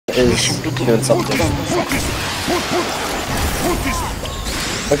is doing something.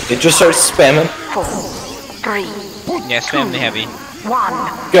 Okay, just start spamming. 4, 3. Yeah, spam the heavy.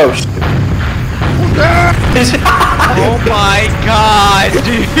 1. Go. Oh my god,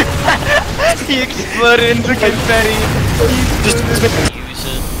 dude! He exploded into confetti. Just Use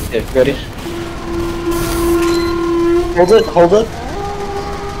it. okay, ready? Hold it, hold it.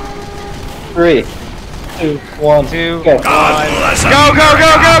 3, 2, 1, 2, go. 1. Go, go,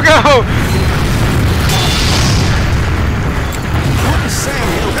 go, go, go!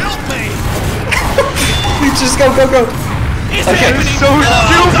 Just go, go, go. Okay, so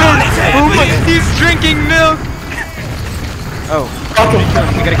stupid! Oh my, he's drinking milk! Oh. Block him.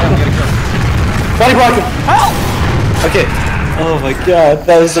 We gotta kill him, we gotta kill him. Body block him. Help! Okay. Oh my god,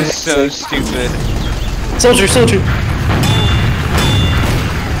 that was This is so stupid. Soldier, soldier.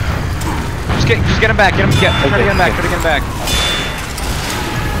 Just get him back, try to get him back, try to get him back.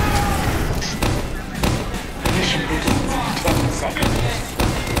 Mission begins in 10 seconds.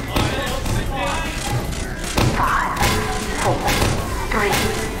 5, 4, 3,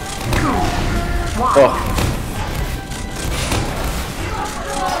 2, 1. Oh.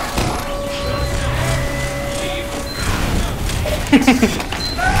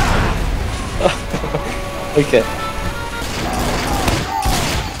 Okay.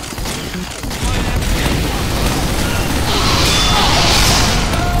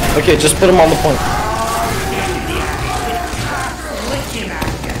 Okay, just put him on the point.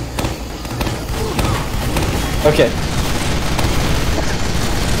 Okay.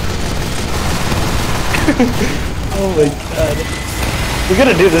 Oh my god. We're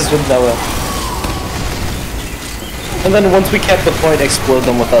gonna do this with Noah. And then once we cap the point, explode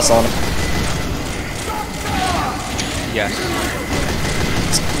them with us on it. Yes.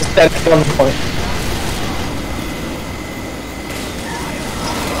 Just on the point.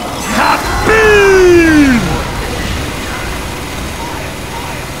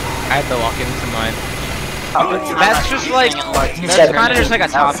 I had to walk into mine. That's just like, that's kind of just like a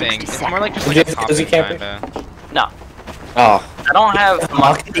topping. It's more like just like a topping, kinda. No, Oh. I don't have the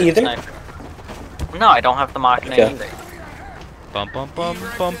Machina either? sniper. No, I don't have the Machina Okay. either. Bum bum bum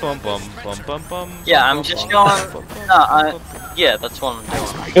bum bum bum bum bum bum. Yeah, I'm just going. No, yeah, that's what I'm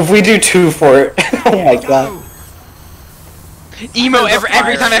doing. If we do 2 for it, oh my god. Emo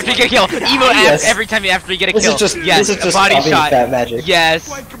every time after you get a kill. Emo Yes. every time after you get a This kill. is just yes, this is just a body copying shot. Fat Magic. Yes.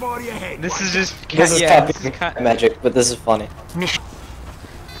 This is just This is yeah, copying Fat Magic, but this is funny.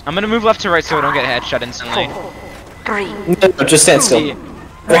 I'm gonna move left to right so I don't get headshot instantly. 4, 3. No, no, just stand still.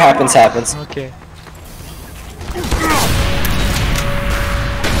 What happens, happens. Okay.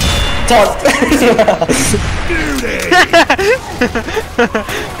 Talk.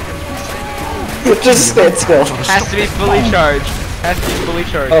 Just stand still. Has to be fully charged. Has to be fully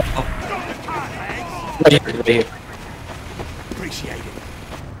charged. Oh. Right here, right here. Appreciate it.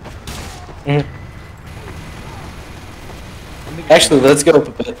 Mhm. Actually, let's go up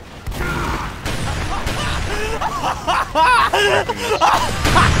a bit.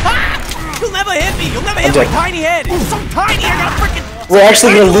 You'll never hit me! You'll never hit I'm my dead. tiny head! It's so tiny, I gotta freaking... We're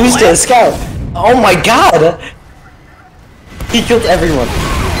actually gonna lose to a scout. Oh my god! He killed everyone.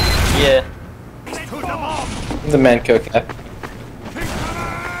 Yeah. The man cook.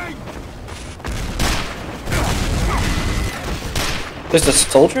 There's a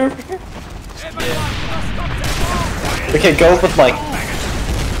soldier over here? Okay, go with Mike.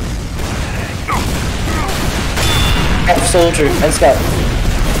 Half soldier and scout.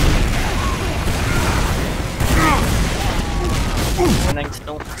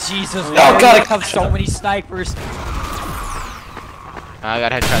 Jesus, Oh god, I have so many snipers. I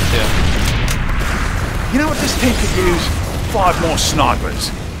got headshot too. You know what this team could use? 5 more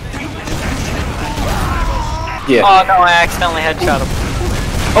snipers. Yeah. Oh no, I accidentally headshot him.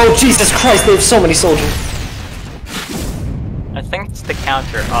 Oh Jesus Christ, they have so many soldiers. I think it's to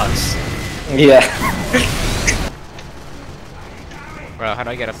counter us. Yeah. Bro, how do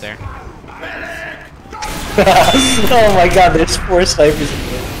I get up there? Oh my god, there's 4 snipers in there.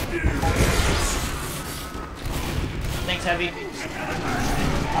 Thanks, Heavy.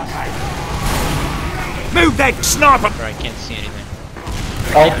 Move that sniper! Bro, I can't see anything.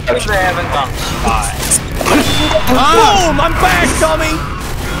 Oh, Because they haven't gone spy. Boom! I'm back, dummy!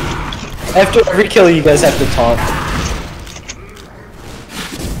 after every kill, you guys have to taunt.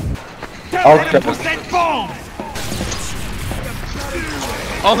 Oh, crap. that bomb!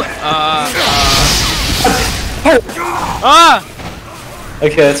 Oh, ah!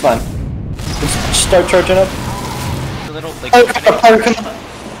 Okay, that's fine. Let's start charging up. A little like. Oh, come up, come up.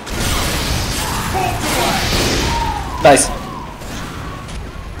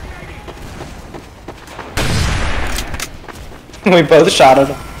 We both shot at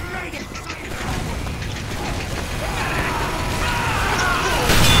him.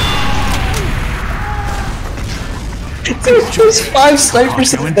 Dude, there's 5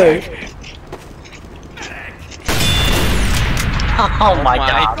 snipers in there. Oh my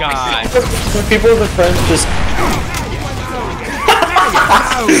god. People in the front just.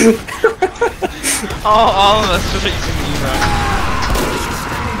 All of us just using the emote.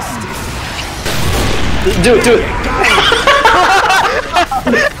 Do it, do it.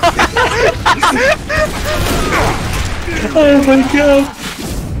 Oh my god.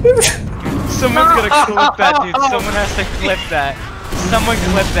 Someone's gonna clip that, dude. Someone has to clip that. Someone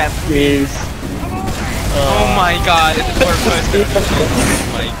clip that, please. Oh my god, it's more posted. Oh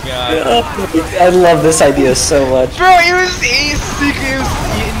my god. I love this idea so much. Bro, it was secret.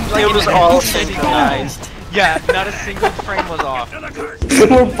 It was all synchronized. Yeah, not a single frame was off.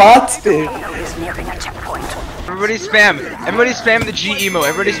 We're bots, dude. Is nearing a checkpoint. Everybody spam. Everybody spam the G emo.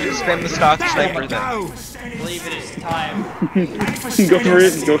 Everybody spam the stock sniper then. Believe it is time. Go for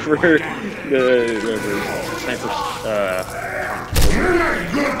it. Go for the sniper.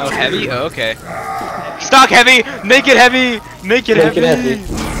 Oh, heavy? Oh, okay. Stock heavy! Naked heavy! Naked heavy!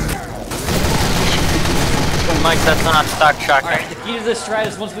 Mike, that's not stock shotgun. Alright, the key to this strat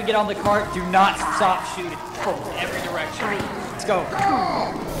is once we get on the cart, do not stop shooting. In every direction. Let's go.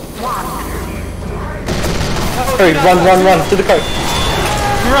 Hurry, run to the cart.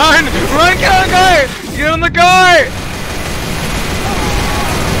 Run! Run! Get on the cart! Get on the cart!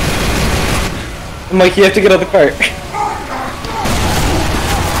 Mike, you have to get on the cart.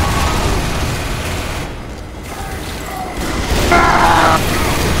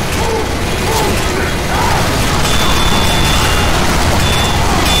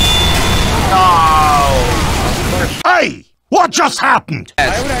 Hey! What just happened?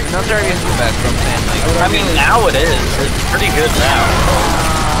 Yes. Not very good the best, but I'm saying, like, I mean, now it is. It's pretty good now.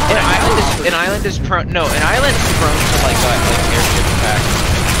 An island is prone. No, an island is prone to like airship attack.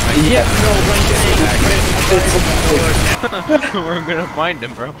 Yeah, We're gonna find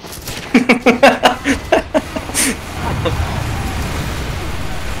him, bro.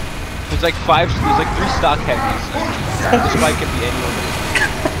 There's like 3 stock heavies. This fight could be anyone.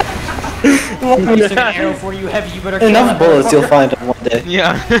 There's an arrow for you, heavy. You better kill enough that bullets, motherfucker. you'll find them one day.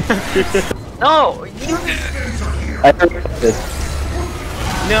 Yeah. No, you. I heard this.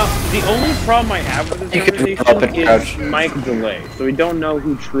 Now, the only problem I have with this You could drop and conversation is crouch. mic delay, so we don't know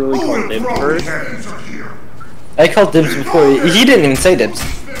who truly called dibs first. I called dibs before. He didn't even say dibs.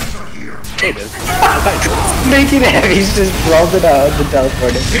 Hey, dibs. Making heavies just rolled it out and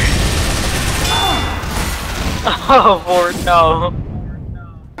teleported. Oh, Lord, no.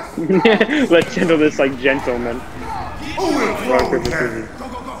 Let's handle this like gentlemen. Rock, paper,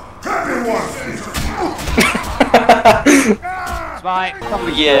 scissors. Bye.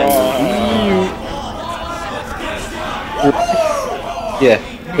 Yeah. Yeah.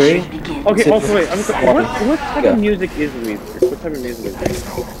 3. Okay, also wait, what type of music is Weezer? What type of music is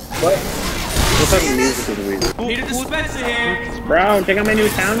Weezer? What type of music is Weezer? Need a dispenser here. Bro, check out my new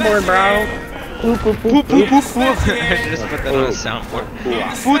soundboard, bro. Just put that on a soundboard.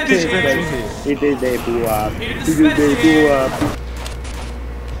 Food dispenser.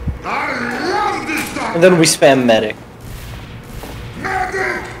 And then we spam medic.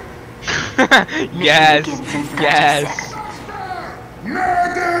 Yes. Yes.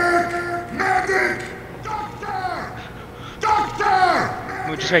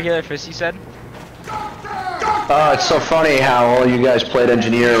 Just regular fist, you said? It's so funny how all you guys played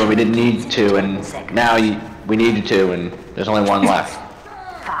engineer when we didn't need to, and now we needed to, and there's only one left.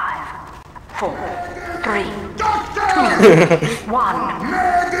 5, 4, 3, 2, 1.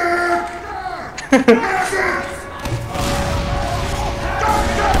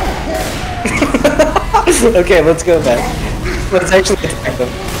 Okay, let's go back. Let's actually attack them.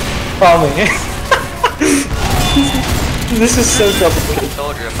 Follow me. This is so complicated.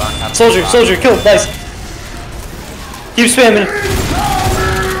 Soldier, kill him, nice. Keep spamming.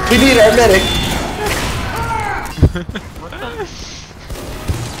 We need our medic.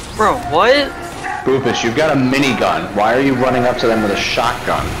 Bro, what? Boopus, you've got a minigun. Why are you running up to them with a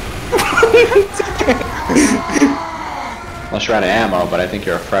shotgun? Unless you're out of ammo, but I think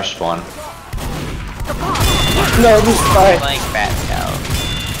you're a fresh one. No, this is fine. Playing Bat Cow.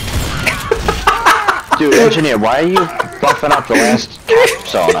 Dude, engineer, why are you buffing up the last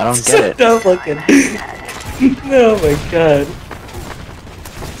zone? I don't get it. Don't look at it. Oh my god.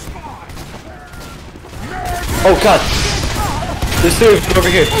 Oh god. There's 3 of them over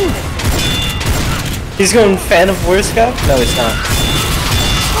here. He's going fan of war scout? No, he's not.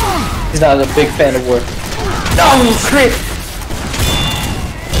 He's not a big fan of war. No, crit!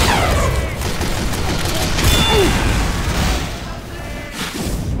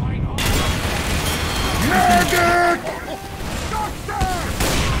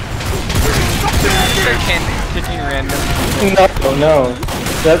 start kicking random? No.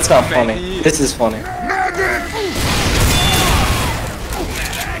 That's not funny. This is funny.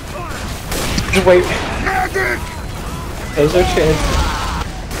 Just wait. There's our chance.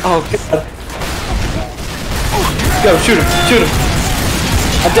 Oh god. Go, shoot him.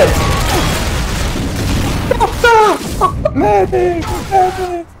 I'm dead. Medic!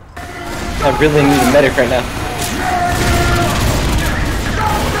 I really need a medic right now.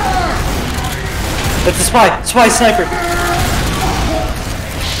 That's a spy! Sniper!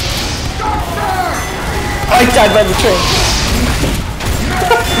 I died by the train!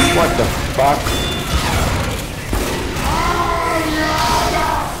 What the fuck?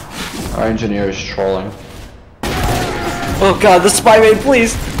 Our engineer is trolling. Oh god, the spy main,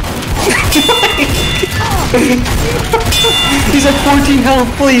 please! He's at 14 health,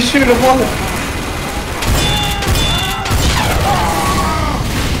 please shoot him one!